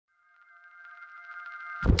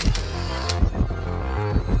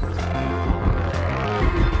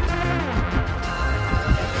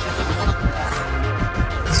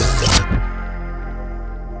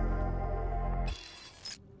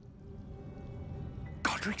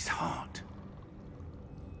Godric's heart.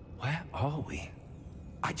 Where are we?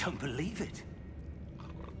 I don't believe it.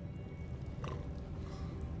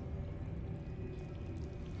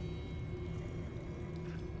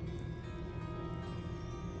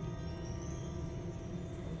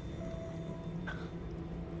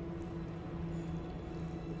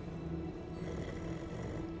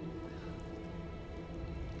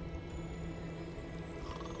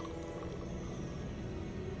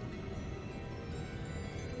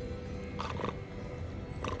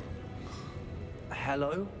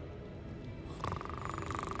 Hello?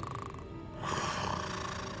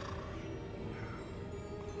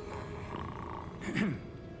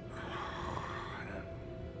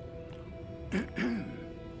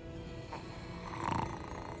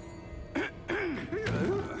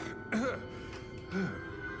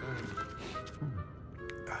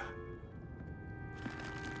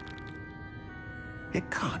 It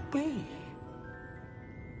can't be.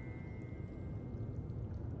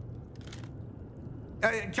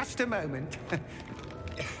 Just a moment.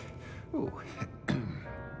 Ooh.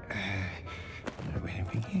 Where are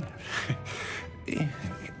we here?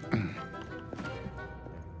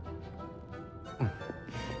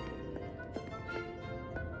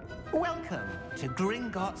 Welcome to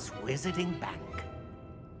Gringotts Wizarding Bank.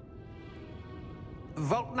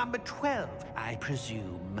 Vault number 12, I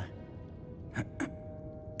presume.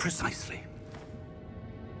 Precisely.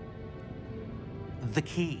 The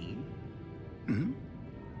key? Hmm?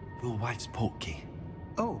 Your wife's portkey.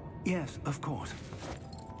 Oh, yes, of course.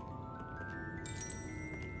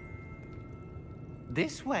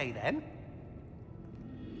 This way, then.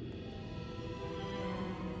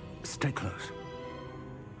 Stay close.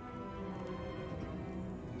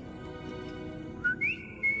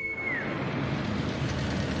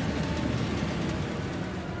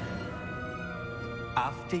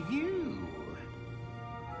 After you.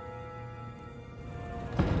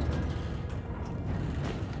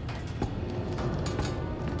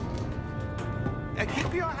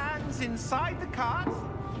 Keep your hands inside the cart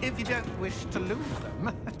if you don't wish to lose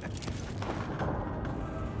them.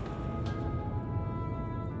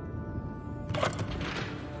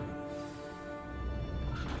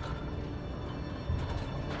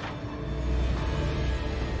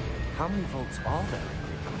 How many vaults are there in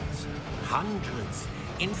Gringotts? Hundreds.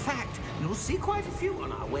 In fact, you'll see quite a few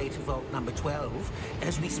on our way to vault number 12.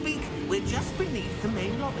 As we speak, we're just beneath the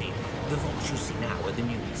main lobby. The vaults you see now are the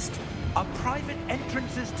newest. Are private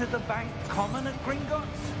entrances to the bank common at Gringotts?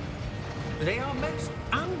 They are most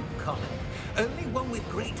uncommon. Only one with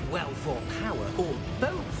great wealth or power, or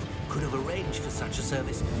both, could have arranged for such a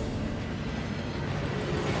service.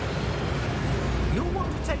 You'll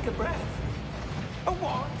want to take a breath. A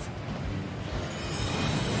what?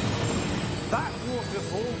 That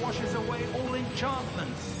waterfall washes away all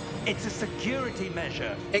enchantments. It's a security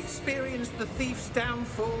measure. Experienced the thief's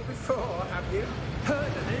downfall before, have you?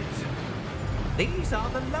 Heard of it? These are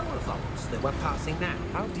the lower vaults that we're passing now.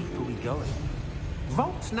 How deep are we going?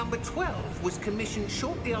 Vault number 12 was commissioned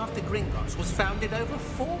shortly after Gringotts was founded over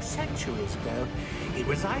 4 centuries ago. It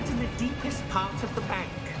resides in the deepest part of the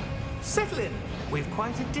bank. Settle in. We've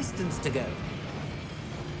quite a distance to go.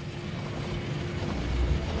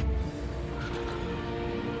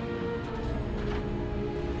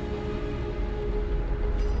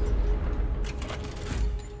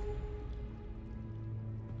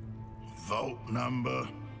 Vault number?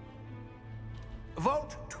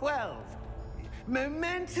 Vault 12.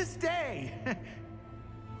 Momentous day.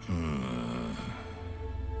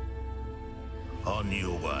 On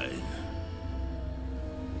your way.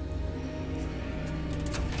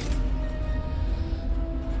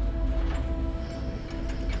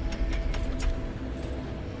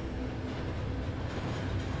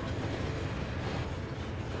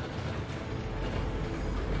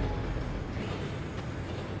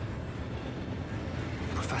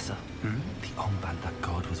 Professor, the armband that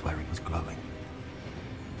guard was wearing was glowing.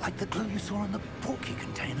 Like the glow you saw on the portkey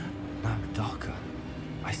container? No, darker.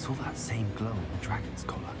 I saw that same glow on the dragon's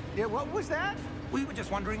collar. Yeah, what was that? We were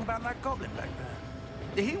just wondering about that goblin back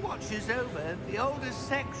there. He watches over the oldest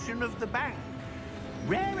section of the bank.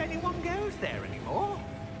 Rare anyone goes there anymore.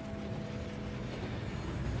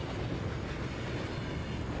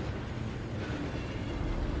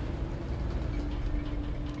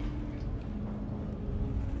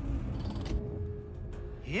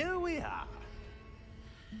 Here we are.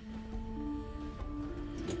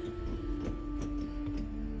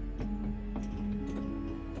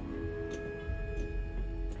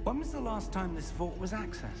 When was the last time this vault was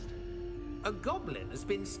accessed? A goblin has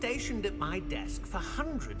been stationed at my desk for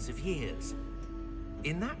hundreds of years.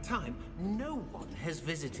 In that time, no one has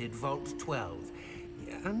visited Vault 12,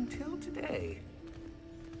 until today.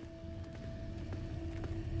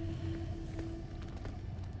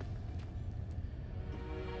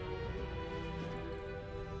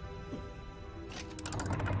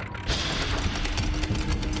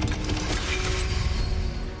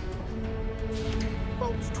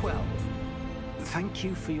 Vault 12. Thank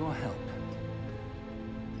you for your help.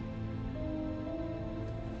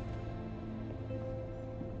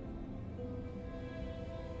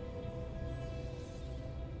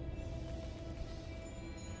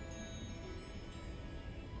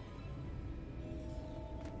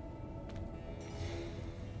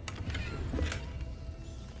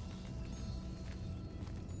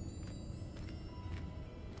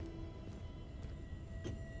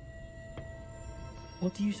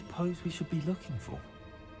 What do you suppose we should be looking for?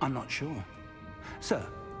 I'm not sure. Sir,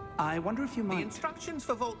 I wonder if you might... The instructions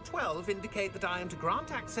for Vault 12 indicate that I am to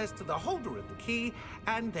grant access to the holder of the key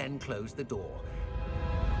and then close the door.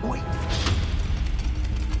 Wait!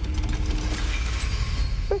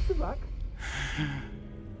 Best of luck.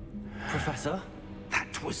 Professor?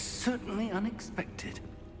 That was certainly unexpected.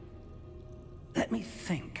 Let me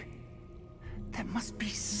think. There must be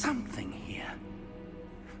something here.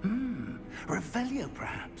 Revelio,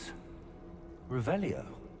 perhaps? Revelio?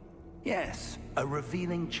 Yes, a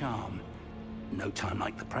revealing charm. No time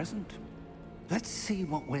like the present. Let's see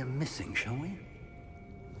what we're missing, shall we?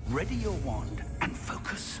 Ready your wand and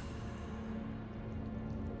focus.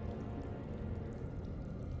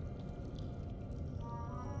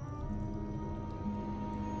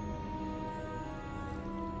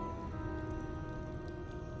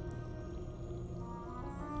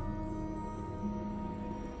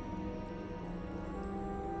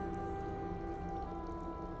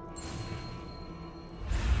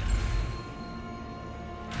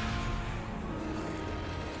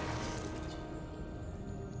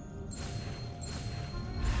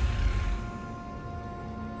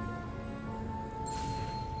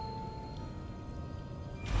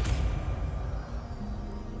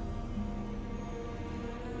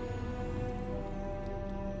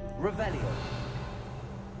 Revelio.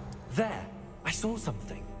 There! I saw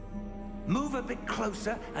something. Move a bit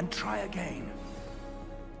closer and try again.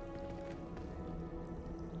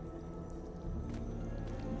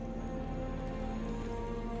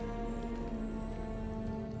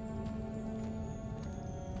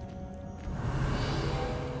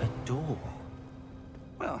 A door.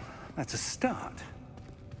 Well, that's a start.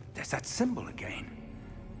 There's that symbol again.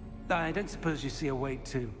 I don't suppose you see a way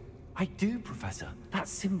to... I do, Professor. That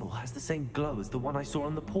symbol has the same glow as the one I saw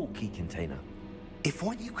on the portkey container. If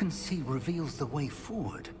what you can see reveals the way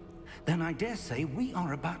forward, then I dare say we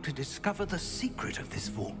are about to discover the secret of this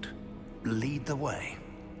vault. Lead the way.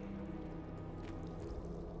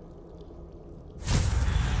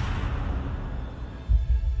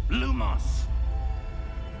 Lumos!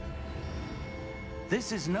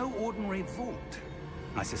 This is no ordinary vault.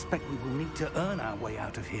 I suspect we will need to earn our way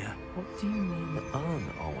out of here. What do you mean,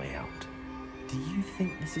 earn our way out? Do you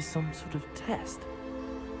think this is some sort of test?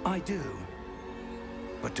 I do.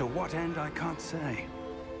 But to what end, I can't say.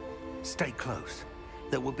 Stay close.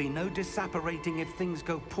 There will be no disapparating if things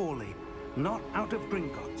go poorly. Not out of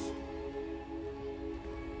Gringotts.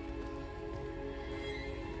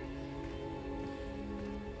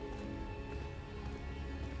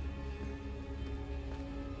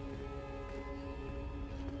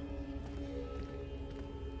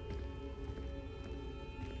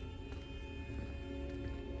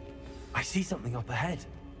 I see something up ahead.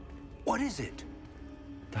 What is it?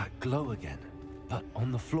 That glow again, but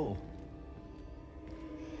on the floor.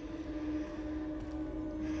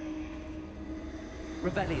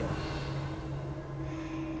 Revelio.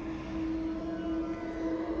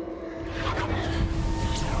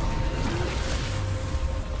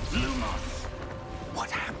 Lumos!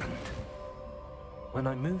 What happened? When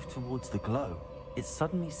I moved towards the glow, it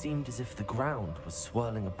suddenly seemed as if the ground was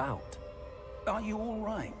swirling about. Are you all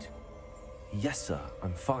right? Yes, sir,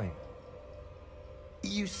 I'm fine.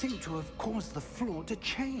 You seem to have caused the floor to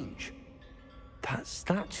change. That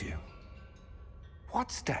statue.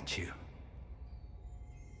 What statue?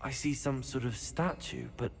 I see some sort of statue,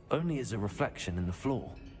 but only as a reflection in the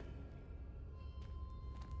floor.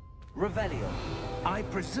 Revelio. I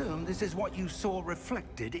presume this is what you saw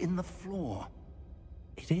reflected in the floor.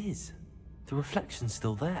 It is. The reflection's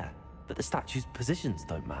still there, but the statue's positions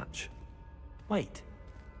don't match. Wait.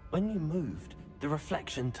 When you moved, the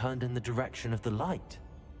reflection turned in the direction of the light.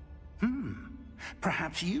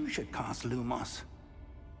 Perhaps you should cast Lumos.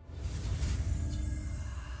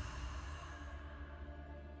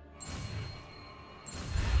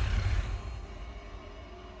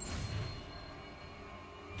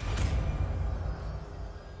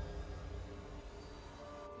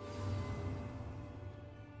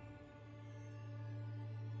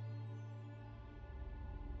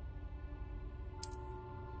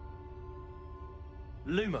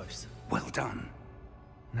 Lumos. Well done.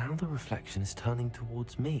 Now the reflection is turning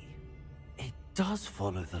towards me. It does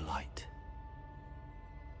follow the light.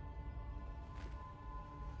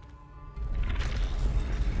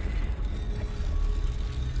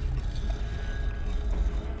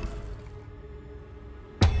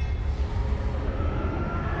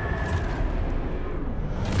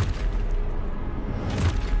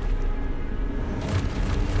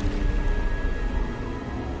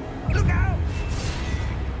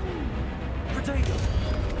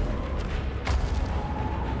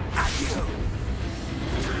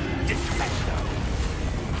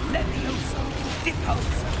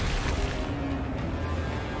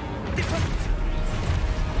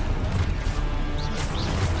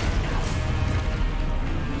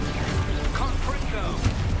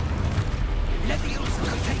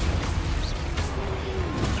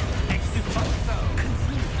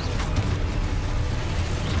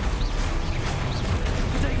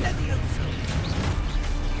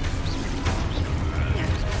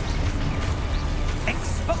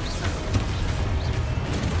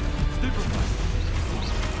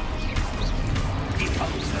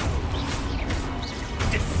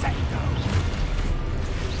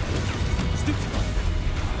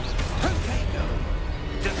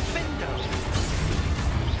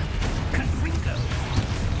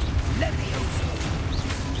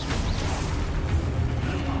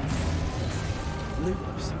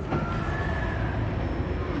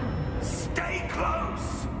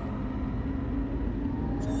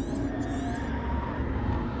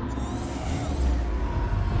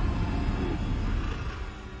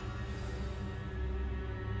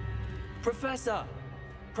 Professor!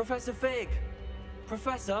 Professor Fig!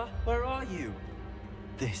 Professor, where are you?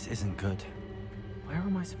 This isn't good. Where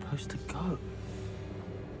am I supposed to go?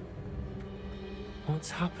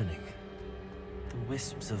 What's happening? The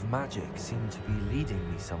wisps of magic seem to be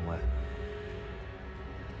leading me somewhere.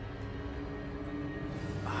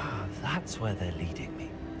 Ah, that's where they're leading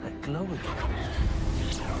me. That glow again.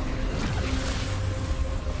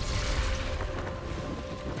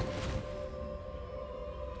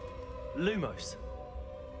 Lumos.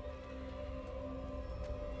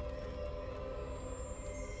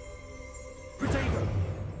 Protego.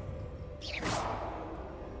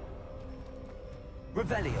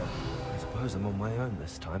 Revelio. I suppose I'm on my own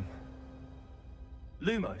this time.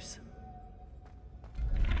 Lumos.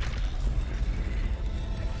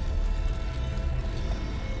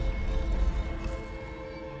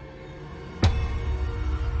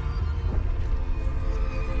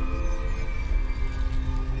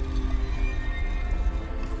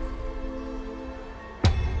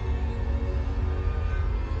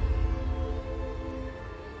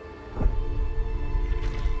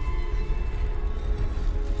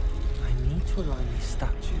 To align these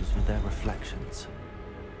statues with their reflections.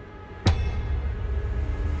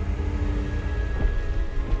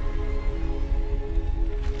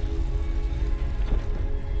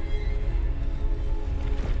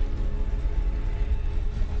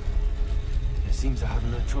 It seems I have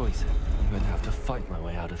no choice. I'm going to have to fight my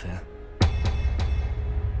way out of here.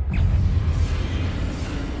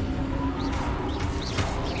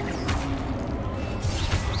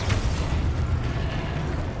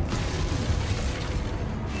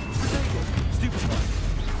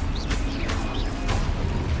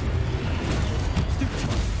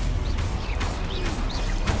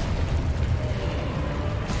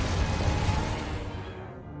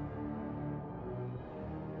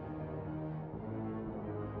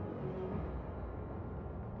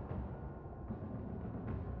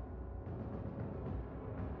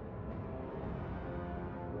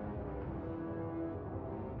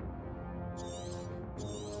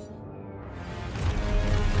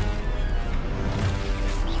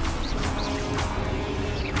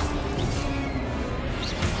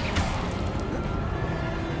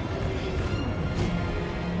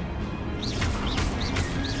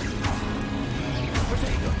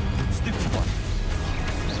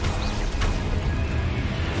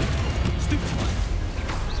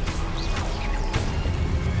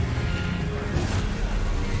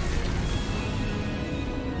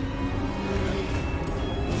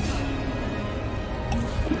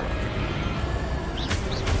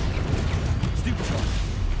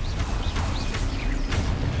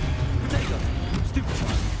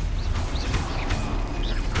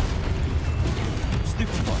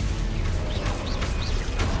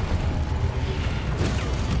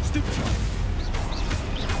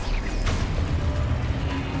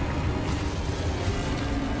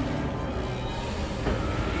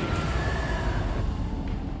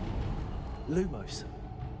 Lumos.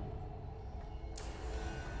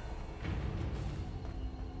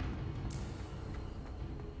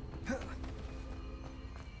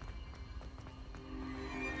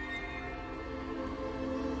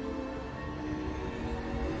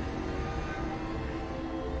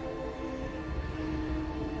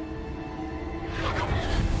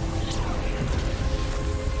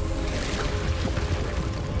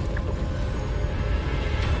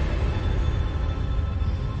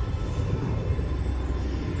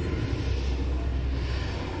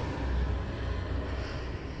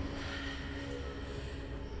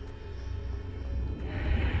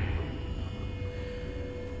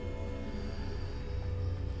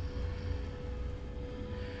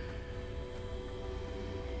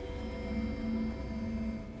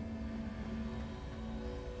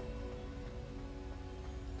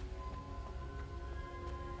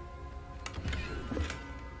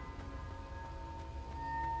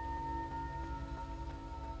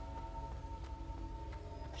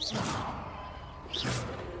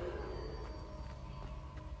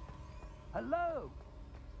 Hello?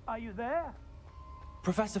 Are you there?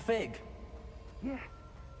 Professor Fig! Yes.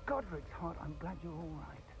 Godric's heart, I'm glad you're all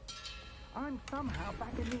right. I'm somehow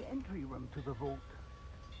back in the entry room to the vault.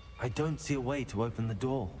 I don't see a way to open the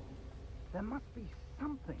door. There must be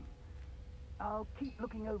something. I'll keep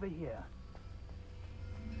looking over here.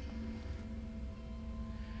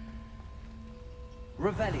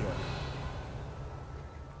 Revelio.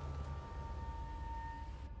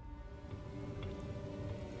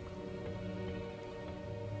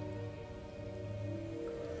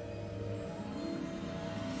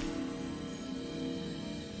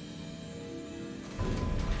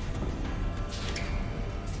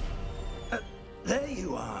 There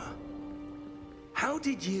you are. How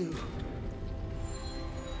did you...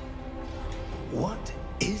 What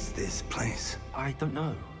is this place? I don't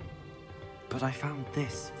know. But I found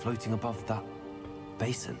this floating above that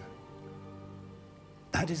basin.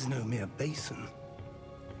 That is no mere basin.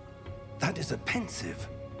 That is a pensive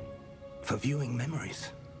for viewing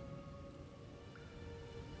memories.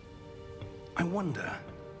 I wonder...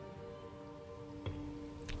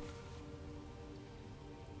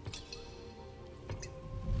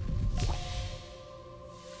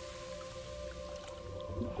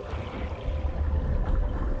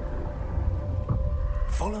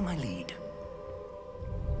 Follow my lead.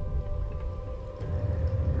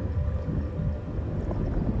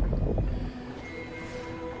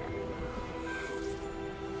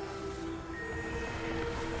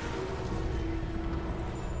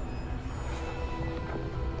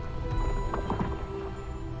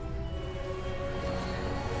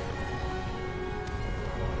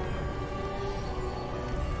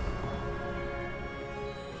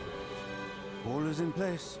 All is in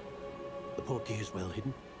place. The portkey is well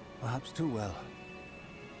hidden. Perhaps too well.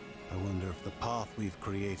 I wonder if the path we've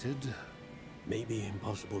created... May be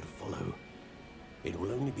impossible to follow. It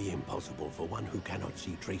will only be impossible for one who cannot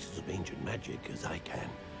see traces of ancient magic as I can.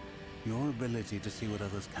 Your ability to see what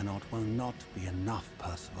others cannot will not be enough,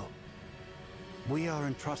 Percival. We are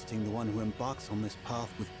entrusting the one who embarks on this path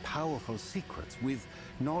with powerful secrets, with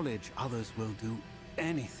knowledge others will do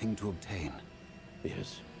anything to obtain.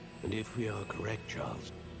 Yes, and if we are correct,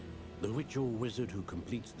 Charles, the witch or wizard who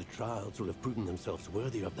completes the trials will have proven themselves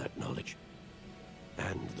worthy of that knowledge,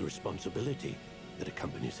 and the responsibility that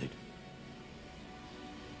accompanies it.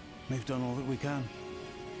 We've done all that we can.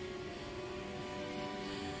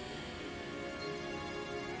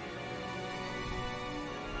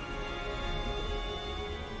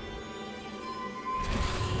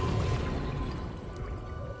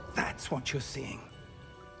 That's what you're seeing.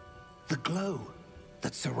 The glow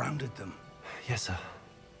that surrounded them. Yes, sir.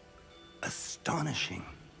 Astonishing.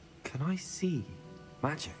 Can I see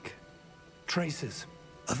magic? Traces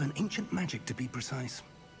of an ancient magic, to be precise.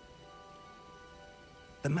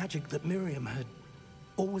 The magic that Miriam had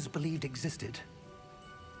always believed existed,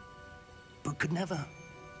 but could never.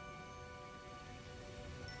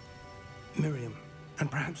 Miriam,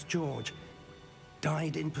 and perhaps George,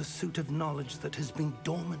 died in pursuit of knowledge that has been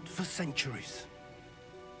dormant for centuries.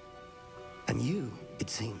 And you, it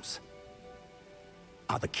seems,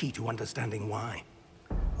 are the key to understanding why.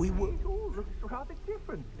 We were... It all looks rather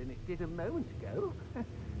different than it did a moment ago.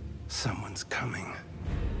 Someone's coming.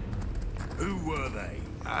 Who were they?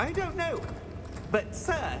 I don't know. But,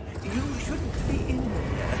 sir, you shouldn't be in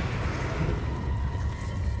here.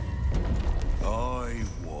 I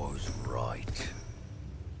was right.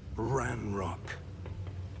 Ranrock.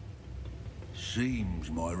 Seems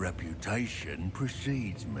my reputation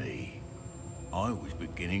precedes me. I was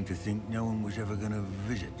beginning to think no one was ever going to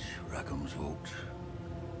visit Rackham's vault.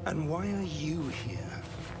 And why are you here?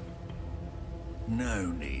 No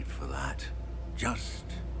need for that. Just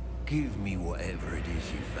give me whatever it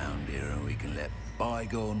is you found here and we can let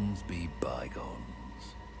bygones be bygones.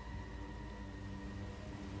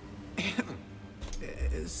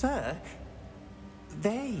 Sir,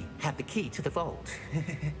 they have the key to the vault.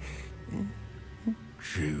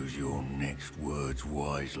 Choose your next words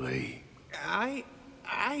wisely. I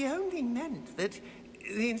only meant that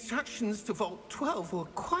the instructions to Vault 12 were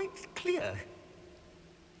quite clear.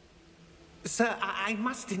 Sir, I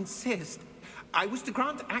must insist. I was to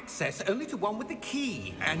grant access only to one with the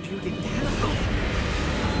key, and you didn't have them.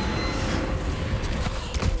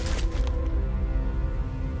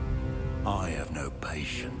 I have no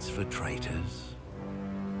patience for traitors.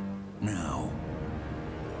 Now,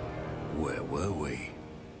 where were we?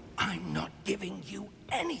 I'm not giving you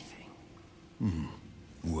anything.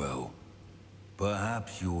 Well,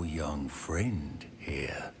 perhaps your young friend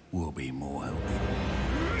here will be more helpful.